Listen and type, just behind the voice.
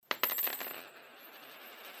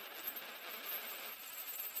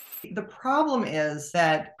The problem is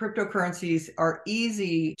that cryptocurrencies are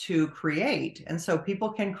easy to create. And so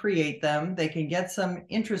people can create them, they can get some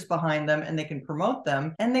interest behind them, and they can promote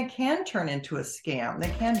them, and they can turn into a scam.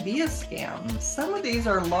 They can be a scam. Some of these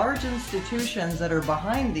are large institutions that are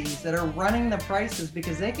behind these, that are running the prices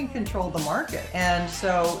because they can control the market. And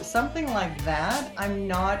so something like that, I'm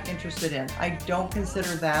not interested in. I don't consider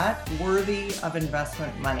that worthy of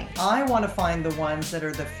investment money. I want to find the ones that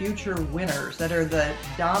are the future winners, that are the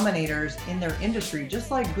dominators in their industry,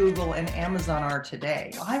 just like Google and Amazon are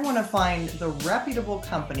today. I want to find the reputable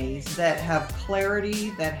companies that have clarity,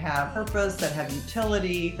 that have purpose, that have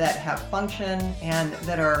utility, that have function, and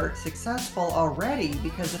that are successful already,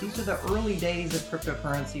 because these are the early days of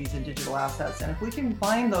cryptocurrencies and digital assets. And if we can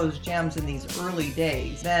find those gems in these early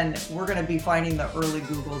days, then we're going to be finding the early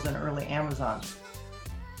Googles and early Amazons.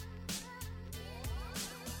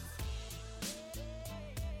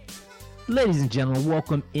 Ladies and gentlemen,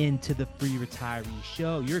 welcome into the Free Retiree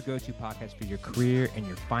Show, your go-to podcast for your career and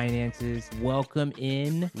your finances. Welcome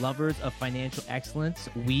in, lovers of financial excellence.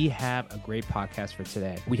 We have a great podcast for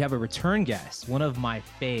today. We have a return guest, one of my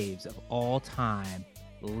faves of all time,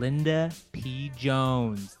 Linda P.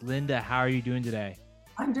 Jones. Linda, how are you doing today?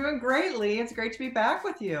 I'm doing great, Lee. It's great to be back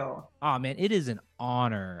with you. Oh, man, it is an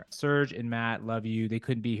honor. Serge and Matt love you. They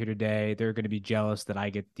couldn't be here today. They're going to be jealous that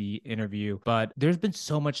I get the interview. But there's been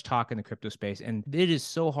so much talk in the crypto space, and it is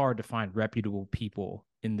so hard to find reputable people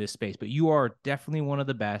in this space. But you are definitely one of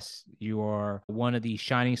the best. You are one of the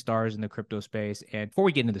shining stars in the crypto space. And before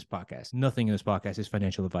we get into this podcast, nothing in this podcast is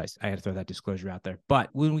financial advice. I had to throw that disclosure out there. But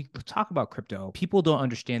when we talk about crypto, people don't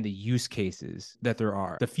understand the use cases that there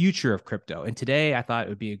are, the future of crypto. And today I thought it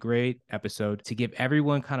would be a great episode to give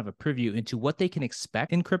everyone kind of a preview into what they can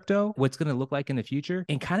expect in crypto, what's going to look like in the future,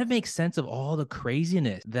 and kind of make sense of all the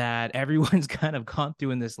craziness that everyone's kind of gone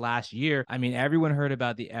through in this last year. I mean, everyone heard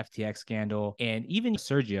about the FTX scandal, and even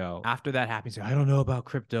Sergio, after that happened, said, I don't know about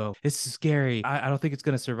crypto. It's scary. I don't think it's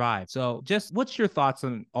going to survive. So just what's your thoughts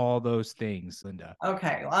on all those things, Linda?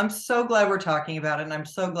 Okay, well, I'm so glad we're talking about it, and I'm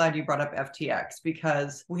so glad you brought up FTX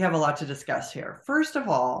because we have a lot to discuss here. First of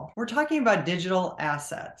all, we're talking about digital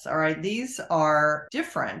assets, all right? These are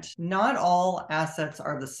different. Not all assets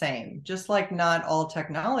are the same, just like not all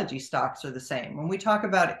technology stocks are the same. When we talk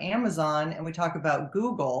about Amazon and we talk about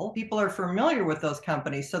Google, people are familiar with those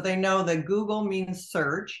companies, so they know that Google means search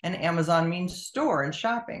and Amazon means store and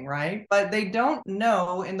shopping, right? But they don't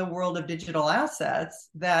know in the world of digital assets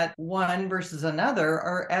that one versus another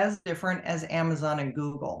are as different as Amazon and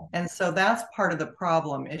Google. And so that's part of the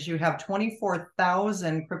problem is you have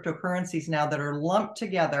 24,000 cryptocurrencies now that are lumped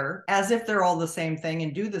together as if they're all the same thing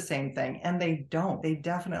and do the same thing. And they don't. They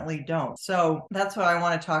definitely don't. So that's what I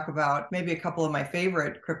want to talk about, maybe a couple of my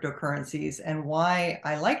favorite cryptocurrencies and why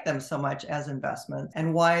I like them so much as investments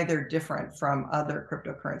and why they're different from other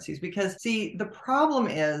cryptocurrencies. Because see, the problem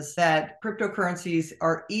is that cryptocurrencies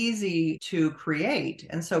are easy to create.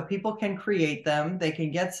 And so people can create them, they can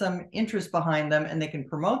get some interest behind them, and they can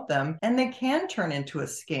promote them, and they can turn into a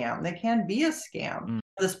scam. They can be a scam.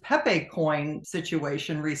 This Pepe coin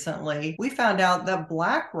situation recently, we found out that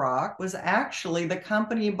BlackRock was actually the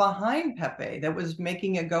company behind Pepe that was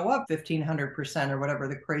making it go up 1,500% or whatever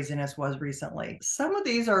the craziness was recently. Some of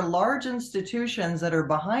these are large institutions that are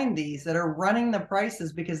behind these, that are running the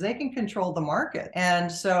prices because they can control the market.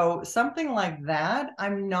 And so something like that,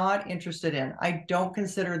 I'm not interested in. I don't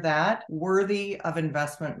consider that worthy of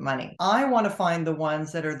investment money. I want to find the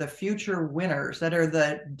ones that are the future winners, that are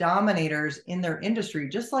the dominators in their industry,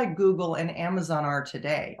 just like Google and Amazon are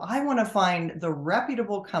today. I want to find the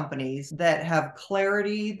reputable companies that have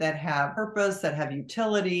clarity, that have purpose, that have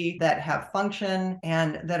utility, that have function,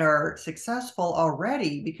 and that are successful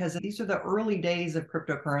already, because these are the early days of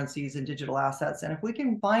cryptocurrencies and digital assets. And if we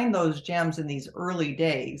can find those gems in these early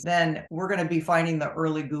days, then we're going to be finding the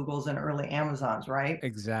early Googles and early Amazons, right?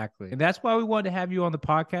 Exactly. And that's why we wanted to have you on the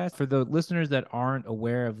podcast. For the listeners that aren't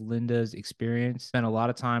aware of Linda's experience, spent a lot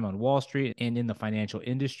of time on Wall Street and in the financial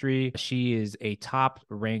industry. She is a top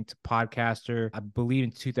ranked podcaster, I believe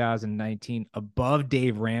in 2019, above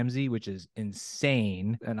Dave Ramsey, which is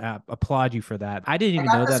insane. And I applaud you for that. I didn't even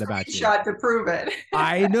know that about you. Shot to prove it.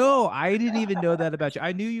 I know. I didn't even know that about you.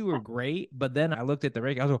 I knew you were great, but then I looked at the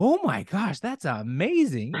ranking. I was like, oh my gosh, that's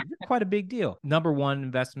amazing. You're quite a big deal. Number one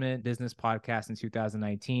investment business podcast in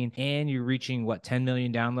 2019. And you're reaching what, 10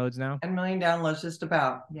 million downloads now? 10 million downloads, just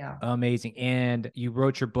about. Yeah. Amazing. And you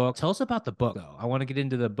wrote your book. Tell us about the book, though. I want want to get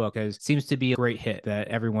into the book, as it seems to be a great hit that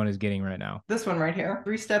everyone is getting right now. This one right here,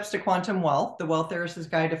 3 Steps to Quantum Wealth, The Wealth Heiress's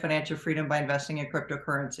Guide to Financial Freedom by Investing in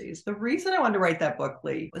Cryptocurrencies. The reason I wanted to write that book,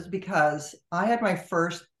 Lee, was because I had my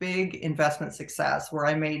first big investment success where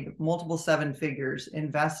I made multiple 7 figures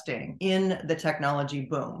investing in the technology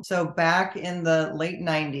boom. So back in the late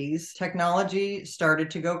 90s, technology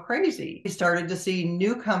started to go crazy. We started to see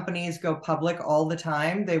new companies go public all the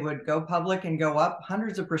time. They would go public and go up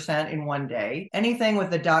hundreds of percent in one day. Anything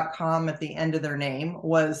with a .com at the end of their name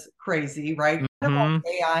was crazy, right? Like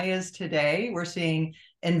AI is today. We're seeing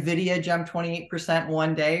NVIDIA jump 28%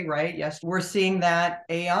 one day, right? Yes, we're seeing that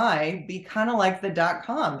AI be kind of like the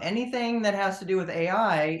 .com. Anything that has to do with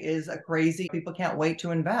AI is a crazy, people can't wait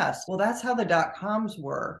to invest. Well, that's how the .coms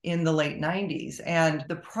were in the late 90s. And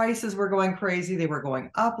the prices were going crazy. They were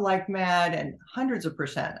going up like mad and hundreds of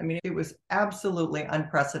percent. I mean, it was absolutely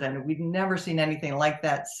unprecedented. We'd never seen anything like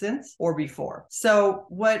that since or before. So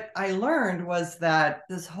what I learned was that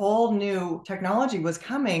this whole new technology was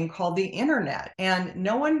coming called the internet. And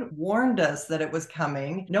no one warned us that it was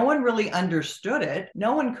coming. No one really understood it.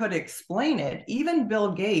 No one could explain it. Even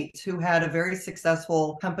Bill Gates, who had a very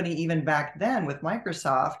successful company even back then with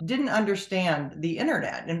Microsoft, didn't understand the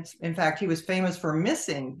internet. In fact, he was famous for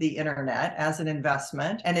missing the internet as an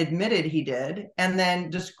investment and admitted he did, and then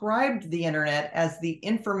described the internet as the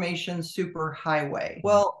information superhighway.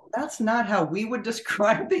 Well, that's not how we would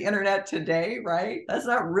describe the internet today, right? That's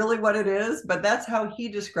not really what it is, but that's how he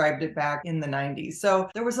described it back in the 90s. So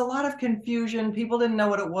there was a lot of confusion. People didn't know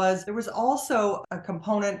what it was. There was also a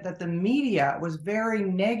component that the media was very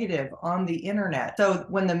negative on the internet. So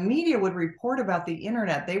when the media would report about the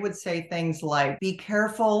internet, they would say things like, be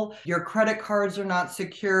careful, your credit cards are not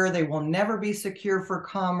secure. They will never be secure for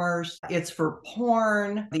commerce. It's for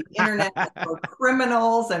porn. The internet is for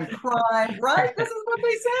criminals and crime, right? This is what they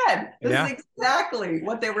said. This is exactly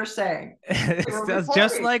what they were saying. That's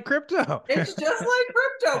just like crypto. It's just like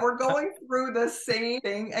crypto. We're going through the same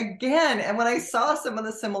thing again. And when I saw some of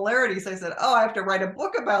the similarities, I said, oh, I have to write a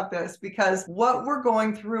book about this, because what we're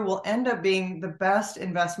going through will end up being the best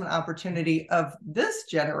investment opportunity of this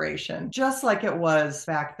generation, just like it was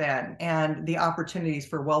back then. And the opportunities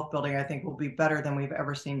for wealth building, I think, will be better than we've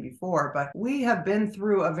ever seen before. But we have been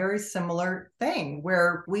through a very similar thing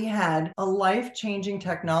where we had a life-changing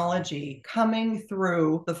technology coming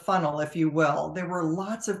through the funnel, if you will. There were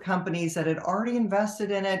lots of companies that had already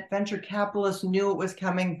invested in it. Venture capitalists knew it was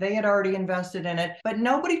coming. They had already invested in it, but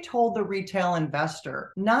nobody told the retail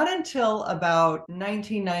investor. Not until about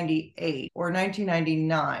 1998 or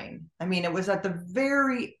 1999. I mean, it was at the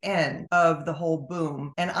very end of the whole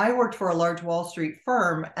boom. And I worked for a large Wall Street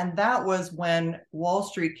firm, and that was when Wall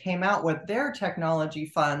Street came out with their technology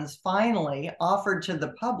funds finally offered to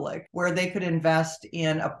the public, where they could invest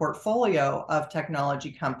in a portfolio of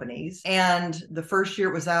technology companies. And the first year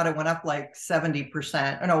it was out, it went up like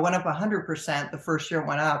 70%. No, it went up 100% the first year it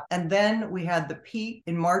went up. And then we had the peak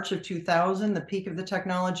in March of 2000, the peak of the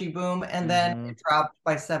technology boom. And then it dropped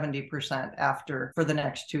by 70% after for the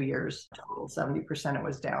next 2 years. Total 70% it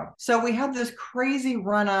was down. So we had this crazy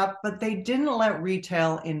run up, but they didn't let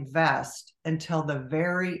retail invest until the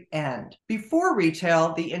very end. Before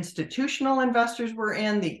retail, the institutional investors were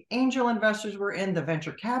in, the angel investors were in, the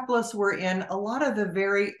venture capitalists were in, a lot of the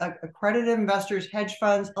very accredited investors, hedge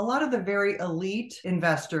funds, a lot of the very elite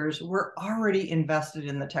investors were already invested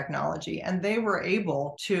in the technology, and they were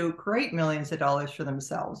able to create millions of dollars for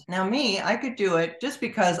themselves. Now me, I could do it just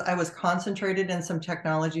because I was concentrated in some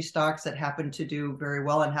technology stocks that happened to do very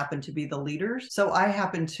well and happened to be the leaders. So I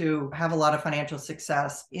happened to have a lot of financial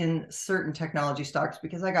success in certain technology stocks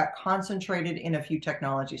because I got concentrated in a few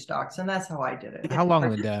technology stocks, and that's how I did it. How long,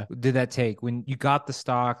 Linda, did that take? When you got the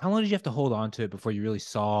stock, how long did you have to hold on to it before you really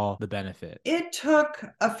saw the benefit? It took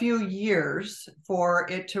a few years for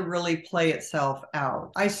it to really play itself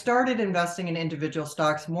out. I started investing in individual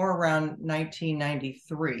stocks more around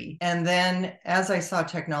 1993. And then as I saw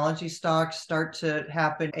technology stocks start to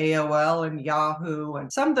happen, AOL and Yahoo, and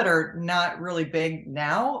some that are not really big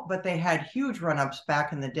now, but they had huge run-ups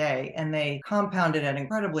back in the day, and they compounded at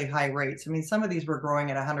incredibly high rates. I mean, some of these were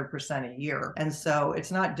growing at 100% a year. And so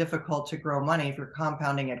it's not difficult to grow money if you're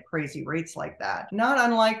compounding at crazy rates like that. Not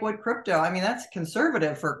unlike what crypto, I mean, that's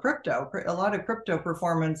conservative for crypto. A lot of crypto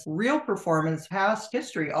performance, real performance, past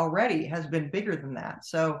history already has been bigger than that.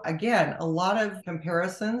 So again, a lot of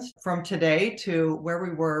comparisons from today to where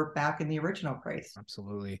we were back in the original craze.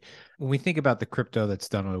 Absolutely. When we think about the crypto that's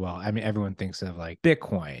done really well, I mean, everyone thinks of like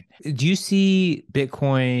Bitcoin. Do you see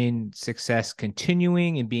Bitcoin success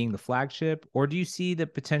continuing and being the flagship? Or do you see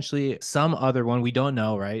that potentially some other one? We don't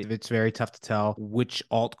know, right? It's very tough to tell which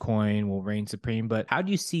altcoin will reign supreme, but how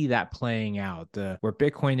do you see that playing out? Where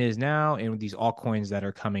Bitcoin is now and with these altcoins that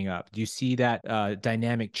are coming up. Do you see that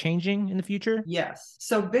dynamic changing in the future? Yes.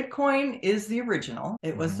 So Bitcoin is the original.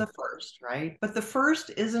 It was the first, right? But the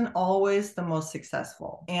first isn't always the most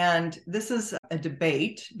successful. And this is a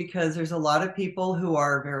debate because there's a lot of people who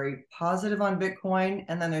are very positive on Bitcoin,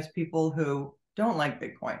 and then there's people who don't like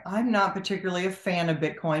Bitcoin. I'm not particularly a fan of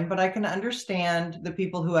Bitcoin, but I can understand the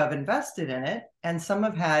people who have invested in it, and some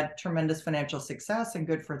have had tremendous financial success, and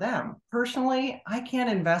good for them. Personally, I can't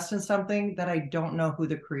invest in something that I don't know who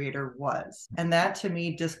the creator was. And that to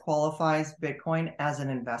me disqualifies Bitcoin as an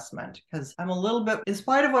investment, because I'm a little bit, in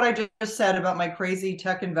spite of what I just said about my crazy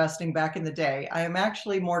tech investing back in the day, I am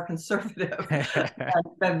actually more conservative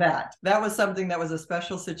than that. That was something that was a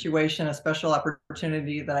special situation, a special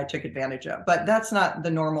opportunity that I took advantage of. But that's not the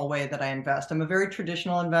normal way that I invest. I'm a very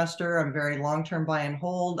traditional investor. I'm very long-term buy and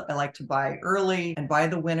hold. I like to buy early and buy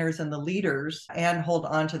the winners and the leaders and hold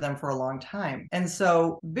on to them for a long time. And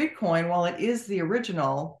so Bitcoin, while it is the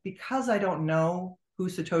original, because I don't know who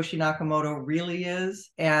Satoshi Nakamoto really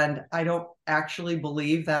is, and I don't actually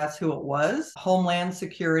believe that's who it was. Homeland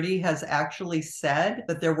Security has actually said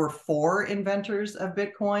that there were 4 inventors of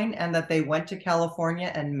Bitcoin and that they went to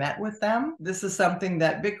California and met with them. This is something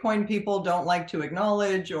that Bitcoin people don't like to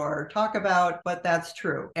acknowledge or talk about, but that's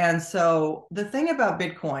true. And so the thing about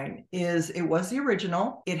Bitcoin is it was the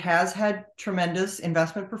original. It has had tremendous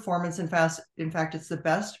investment performance. In fact, it's the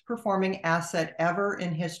best performing asset ever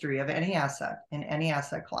in history of any asset in any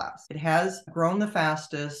asset class. It has grown the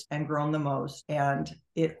fastest and grown the most. And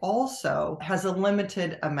it also has a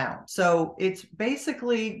limited amount. So it's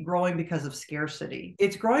basically growing because of scarcity.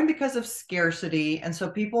 It's growing because of scarcity. And so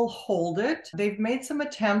people hold it. They've made some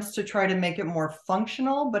attempts to try to make it more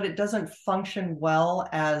functional, but it doesn't function well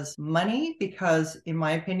as money because, in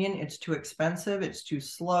my opinion, it's too expensive. It's too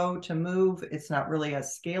slow to move. It's not really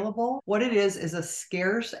as scalable. What it is a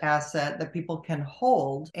scarce asset that people can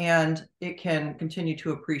hold and it can continue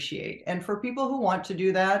to appreciate. And for people who want to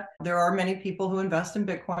do that, there are many people who invest in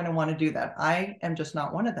Bitcoin and want to do that. I am just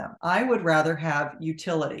not one of them. I would rather have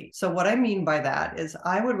utility. So what I mean by that is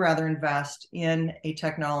I would rather invest in a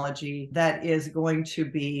technology that is going to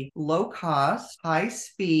be low cost, high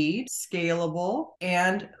speed, scalable,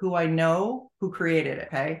 and who I know who created it.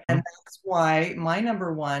 Okay. And that's why my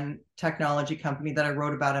number one technology company that I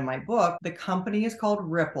wrote about in my book, the company is called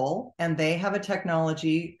Ripple, and they have a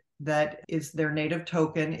technology that is their native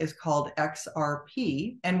token is called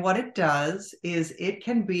XRP. And what it does is it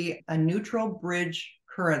can be a neutral bridge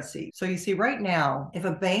currency. So you see right now, if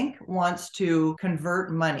a bank wants to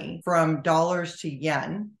convert money from dollars to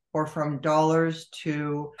yen, or from dollars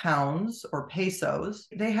to pounds or pesos,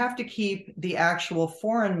 they have to keep the actual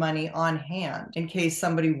foreign money on hand in case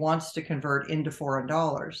somebody wants to convert into foreign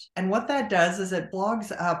dollars. And what that does is it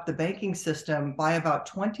clogs up the banking system by about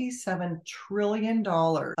 $27 trillion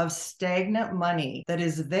of stagnant money that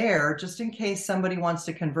is there just in case somebody wants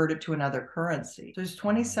to convert it to another currency. There's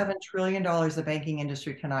 $27 trillion the banking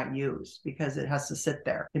industry cannot use because it has to sit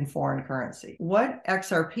there in foreign currency. What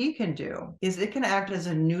XRP can do is it can act as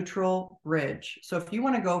a neutral bridge. So if you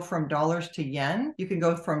want to go from dollars to yen, you can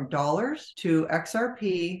go from dollars to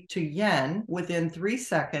XRP to yen within 3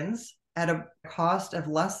 seconds at a cost of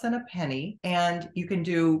less than a penny, and you can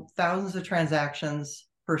do thousands of transactions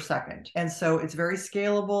per second. And so it's very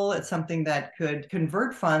scalable. It's something that could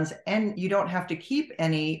convert funds, and you don't have to keep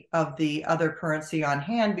any of the other currency on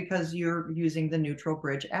hand because you're using the neutral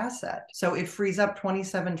bridge asset. So it frees up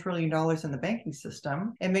 $27 trillion in the banking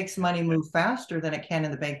system. It makes money move faster than it can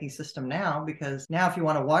in the banking system now, because now if you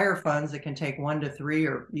want to wire funds, it can take 1 to 3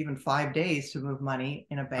 or even 5 days to move money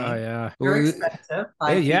in a bank. Oh, yeah. Very expensive.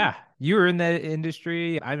 Yeah. You were in that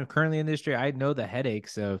industry. I'm currently in the industry. I know the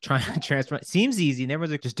headaches of trying to transfer. It seems easy. And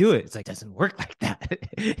everyone's like, just do it. It's like, it doesn't work like that.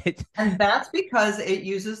 And that's because it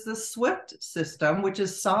uses the SWIFT system, which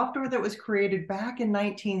is software that was created back in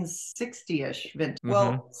 1960-ish.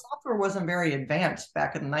 Well, software wasn't very advanced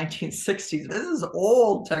back in the 1960s. This is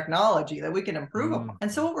old technology that we can improve upon.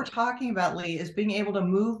 And so what we're talking about, Lee, is being able to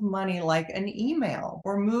move money like an email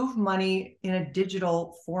or move money in a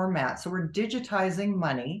digital format. So we're digitizing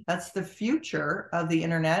money. That's that's the future of the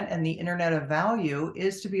internet and the internet of value,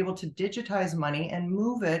 is to be able to digitize money and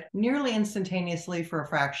move it nearly instantaneously for a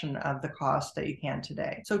fraction of the cost that you can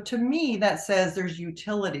today. So to me, that says there's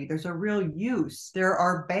utility, there's a real use. There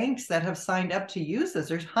are banks that have signed up to use this.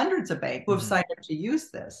 There's hundreds of banks who have signed up to use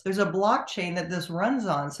this. There's a blockchain that this runs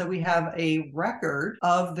on. So we have a record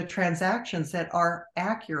of the transactions that are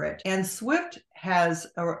accurate. And Swift has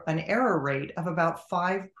an error rate of about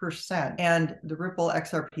 5%. And the Ripple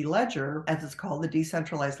XRP ledger, as it's called, the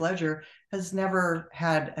decentralized ledger, has never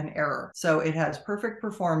had an error. So it has perfect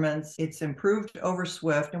performance. It's improved over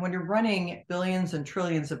Swift. And when you're running billions and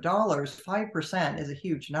trillions of dollars, 5% is a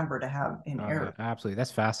huge number to have in error. Absolutely.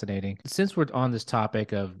 That's fascinating. Since we're on this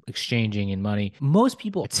topic of exchanging in money, most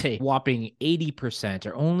people, I'd say whopping 80%,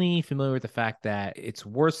 are only familiar with the fact that it's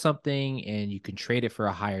worth something and you can trade it for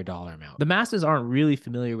a higher dollar amount. The masses aren't really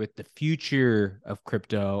familiar with the future of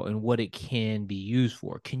crypto and what it can be used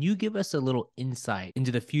for. Can you give us a little insight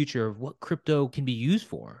into the future of what crypto can be used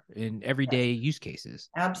for in everyday use cases?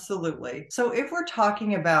 Absolutely. So if we're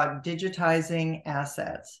talking about digitizing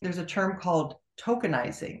assets, there's a term called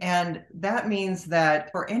tokenizing. And that means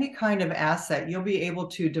that for any kind of asset, you'll be able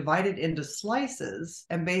to divide it into slices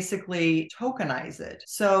and basically tokenize it.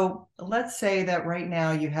 So let's say that right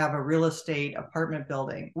now you have a real estate apartment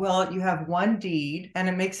building. Well, you have one deed, and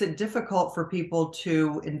it makes it difficult for people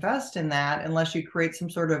to invest in that unless you create some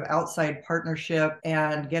sort of outside partnership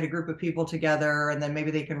and get a group of people together, and then maybe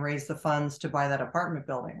they can raise the funds to buy that apartment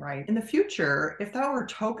building, right? In the future, if that were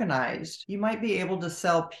tokenized, you might be able to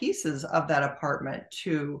sell pieces of that apartment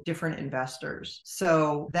to different investors.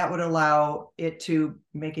 So that would allow it to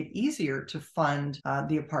make it easier to fund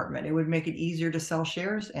the apartment. It would make it easier to sell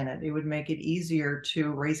shares in it. It would make it easier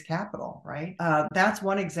to raise capital, right? That's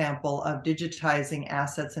one example of digitizing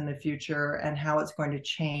assets in the future and how it's going to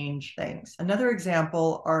change things. Another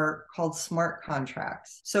example are called smart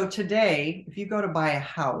contracts. So today, if you go to buy a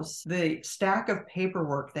house, the stack of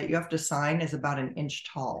paperwork that you have to sign is about an inch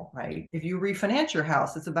tall, right? If you refinance your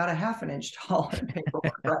house, it's about a half an inch tall in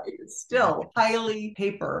paperwork, right? It's still highly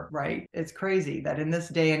paper, right? It's crazy that in this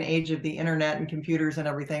day and age of the internet and computers and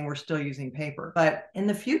everything, we're still using paper. But in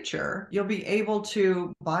the future, you'll be able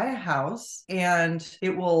to buy a house and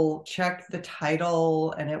it will check the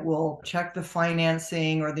title and it will check the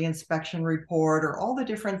financing or the inspection report or all the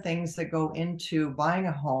different things that go into buying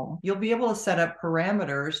a home. You'll be able to set up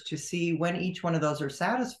parameters to see when each one of those are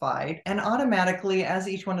satisfied. And automatically, as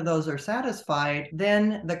each one of those are satisfied,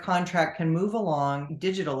 then the contract can move along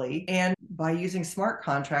digitally, and by using smart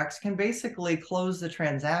contracts can basically close the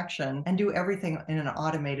transaction and do everything in an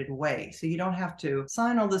automated way. So you don't have to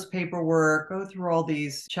sign all this paperwork, go through all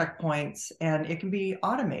these checkpoints, and it can be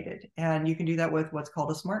automated. And you can do that with what's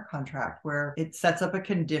called a smart contract, where it sets up a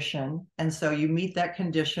condition. And so you meet that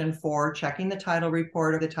condition for checking the title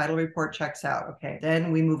report, or the title report checks out. Okay,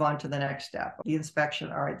 then we move on to the next step. The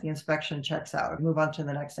inspection. All right, the inspection checks out. We move on to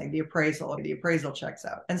the next thing. The appraisal checks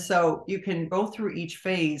out. And so you can go through each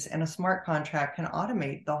phase, and a smart contract can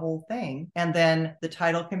automate the whole thing. And then the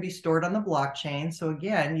title can be stored on the blockchain. So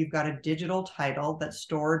again, you've got a digital title that's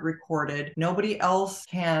stored, recorded. Nobody else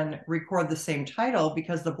can record the same title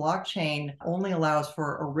because the blockchain only allows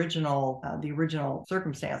for the original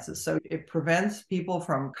circumstances. So it prevents people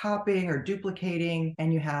from copying or duplicating,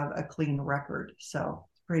 and you have a clean record. So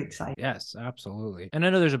pretty exciting. Yes, absolutely. And I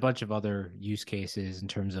know there's a bunch of other use cases in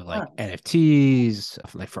terms of like NFTs,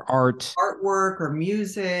 like for artwork or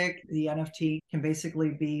music. The NFT can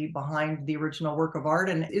basically be behind the original work of art,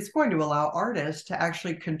 and it's going to allow artists to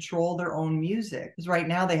actually control their own music. Because right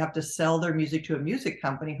now they have to sell their music to a music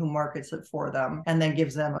company who markets it for them and then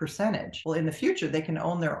gives them a percentage. Well, in the future, they can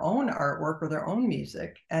own their own artwork or their own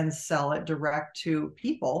music and sell it direct to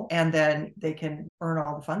people, and then they can earn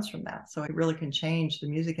all the funds from that. So it really can change the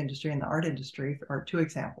music industry and the art industry, are two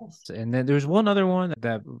examples. And then there's one other one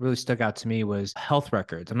that really stuck out to me was health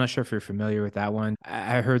records. I'm not sure if you're familiar with that one.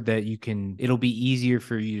 I heard that it'll be easier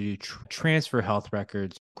for you to transfer health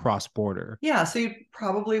records cross-border. Yeah, so you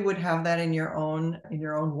probably would have that in your own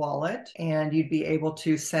wallet, and you'd be able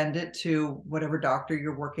to send it to whatever doctor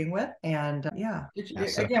you're working with. And again,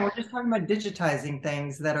 we're just talking about digitizing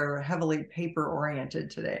things that are heavily paper-oriented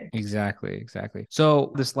today. Exactly.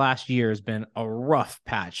 So this last year has been a rough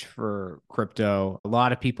patch for crypto. A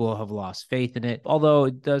lot of people have lost faith in it, although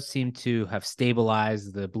it does seem to have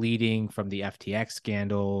stabilized. The bleeding from the FTX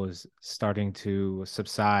scandal is starting to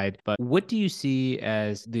subside. But what do you see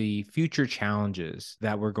as is the future challenges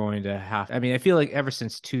that we're going to have. I mean, I feel like ever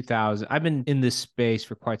since 2000, I've been in this space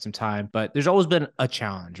for quite some time, but there's always been a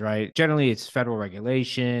challenge, right? Generally, it's federal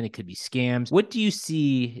regulation. It could be scams. What do you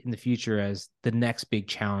see in the future as the next big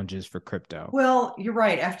challenges for crypto? Well, you're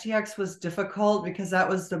right. FTX was difficult because that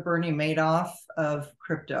was the Bernie Madoff of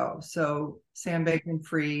crypto. So Sam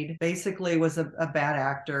Bankman-Fried basically was a bad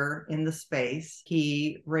actor in the space.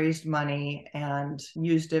 He raised money and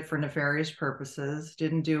used it for nefarious purposes,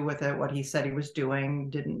 didn't do with it what he said he was doing,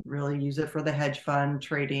 didn't really use it for the hedge fund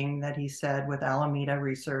trading that he said with Alameda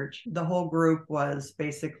Research. The whole group was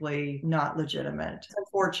basically not legitimate. It's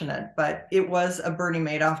unfortunate, but it was a Bernie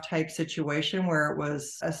Madoff type situation where it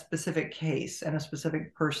was a specific case and a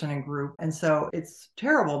specific person and group. And so it's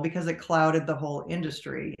terrible because it clouded the whole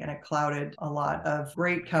industry and it clouded a lot of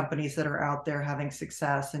great companies that are out there having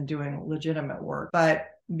success and doing legitimate work. But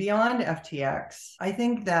beyond FTX, I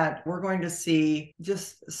think that we're going to see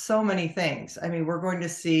just so many things. I mean, we're going to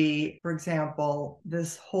see, for example,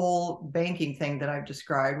 this whole banking thing that I've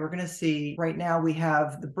described. We're going to see right now we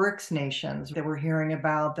have the BRICS nations that we're hearing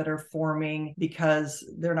about that are forming because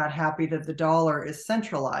they're not happy that the dollar is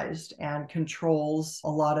centralized and controls a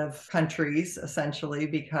lot of countries, essentially,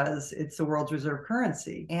 because it's the world's reserve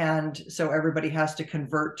currency. And so everybody has to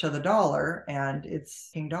convert to the dollar and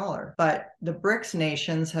it's king dollar. But the BRICS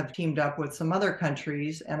nations have teamed up with some other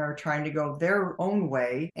countries and are trying to go their own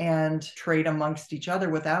way and trade amongst each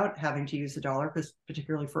other without having to use the dollar, because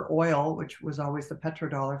particularly for oil, which was always the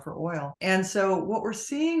petrodollar for oil. And so what we're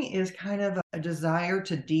seeing is kind of a desire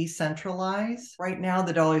to decentralize. Right now,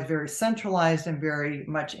 the dollar is very centralized and very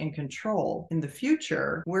much in control. In the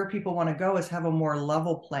future, where people want to go is have a more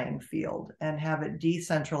level playing field and have it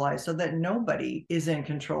decentralized so that nobody is in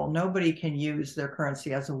control. Nobody can use their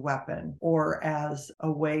currency as a weapon or as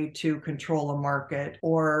a way to control a market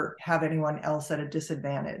or have anyone else at a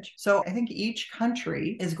disadvantage. So I think each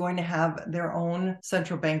country is going to have their own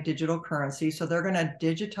central bank digital currency. So they're going to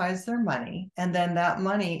digitize their money, and then that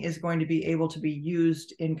money is going to be able to be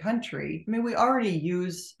used in country. I mean, we already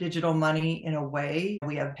use digital money in a way.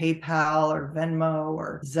 We have PayPal or Venmo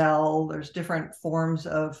or Zelle. There's different forms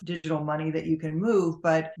of digital money that you can move,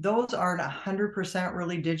 but those aren't 100%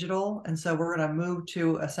 really digital. And so we're going to move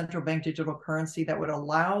to a central bank digital currency that would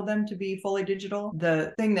allow them to be fully digital.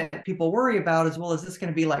 The thing that people worry about is, well, is this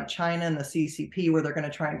going to be like China and the CCP where they're going to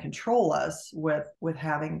try and control us with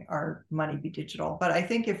having our money be digital? But I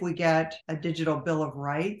think if we get a digital bill of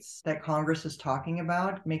rights that Congress is talking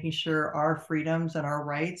about, making sure our freedoms and our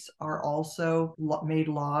rights are also made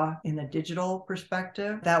law in a digital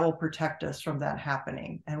perspective, that will protect us from that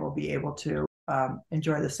happening, and we'll be able to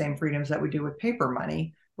enjoy the same freedoms that we do with paper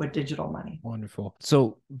money with digital money. Wonderful.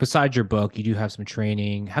 So besides your book, you do have some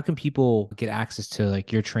training. How can people get access to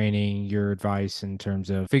like your training, your advice in terms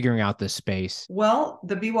of figuring out this space? Well,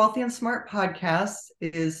 the Be Wealthy and Smart podcast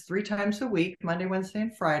is 3 times a week, Monday, Wednesday,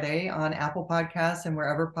 and Friday on Apple Podcasts and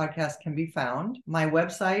wherever podcasts can be found. My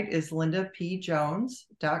website is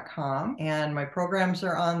lindapjones.com, and my programs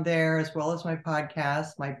are on there as well as my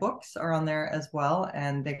podcast. My books are on there as well,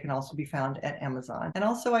 and they can also be found at Amazon. And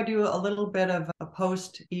also I do a little bit of a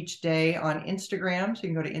post each day on Instagram. So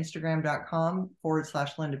you can go to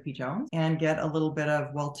Instagram.com/Linda P. Jones and get a little bit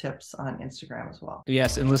of wealth tips on Instagram as well.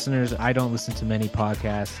 Yes. And listeners, I don't listen to many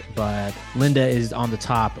podcasts, but Linda is on the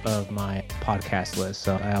top of my podcast list.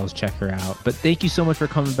 So I always check her out. But thank you so much for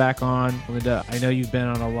coming back on, Linda. I know you've been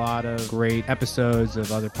on a lot of great episodes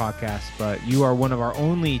of other podcasts, but you are one of our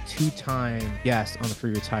only 2-time guests on the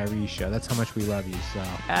Free Retiree Show. That's how much we love you. So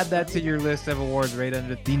add that to your list of awards right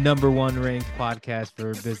under the #1 ranked podcast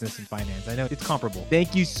for business and finance. I know it's comparable.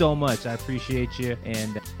 Thank you so much. I appreciate you,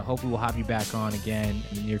 and I hope we'll have you back on again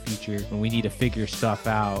in the near future when we need to figure stuff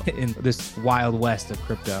out in this wild west of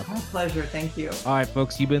crypto. My pleasure. Thank you. All right,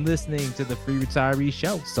 folks, you've been listening to the Free Retiree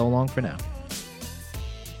Show. So long for now.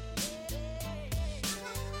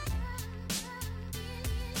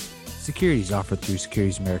 Securities offered through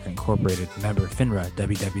Securities America Incorporated, member FINRA,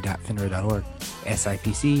 www.finra.org,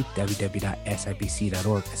 SIPC,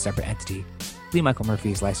 www.sipc.org, a separate entity. Lee Michael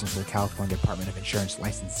Murphy is licensed with the California Department of Insurance,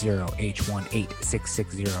 license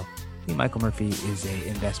 0H18660. Lee Michael Murphy is an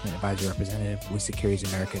investment advisor representative with Securities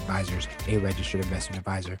America Advisors, a registered investment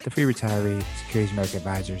advisor. The Free Retiree, Securities America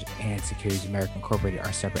Advisors, and Securities America Incorporated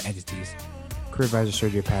are separate entities. Career Advisor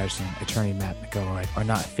Sergio Patterson, attorney Matt McElroy are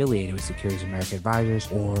not affiliated with Securities America Advisors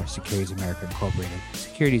or Securities America Incorporated.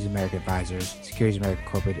 Securities America Advisors, Securities America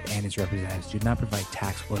Incorporated, and its representatives do not provide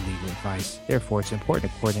tax or legal advice. Therefore, it's important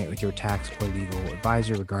to coordinate with your tax or legal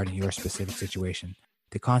advisor regarding your specific situation.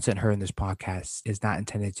 The content heard in this podcast is not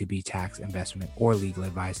intended to be tax, investment, or legal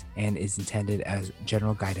advice and is intended as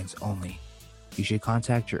general guidance only. You should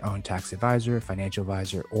contact your own tax advisor, financial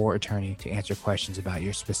advisor, or attorney to answer questions about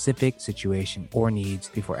your specific situation or needs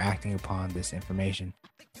before acting upon this information.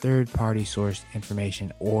 Third-party sourced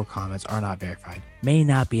information or comments are not verified, may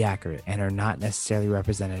not be accurate, and are not necessarily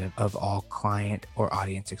representative of all client or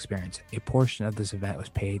audience experience. A portion of this event was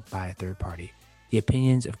paid by a third party. The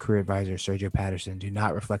opinions of career advisor Sergio Patterson do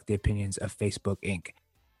not reflect the opinions of Facebook Inc.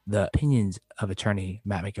 The opinions of attorney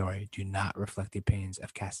Matt McElroy do not reflect the opinions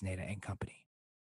of Castaneda and Company.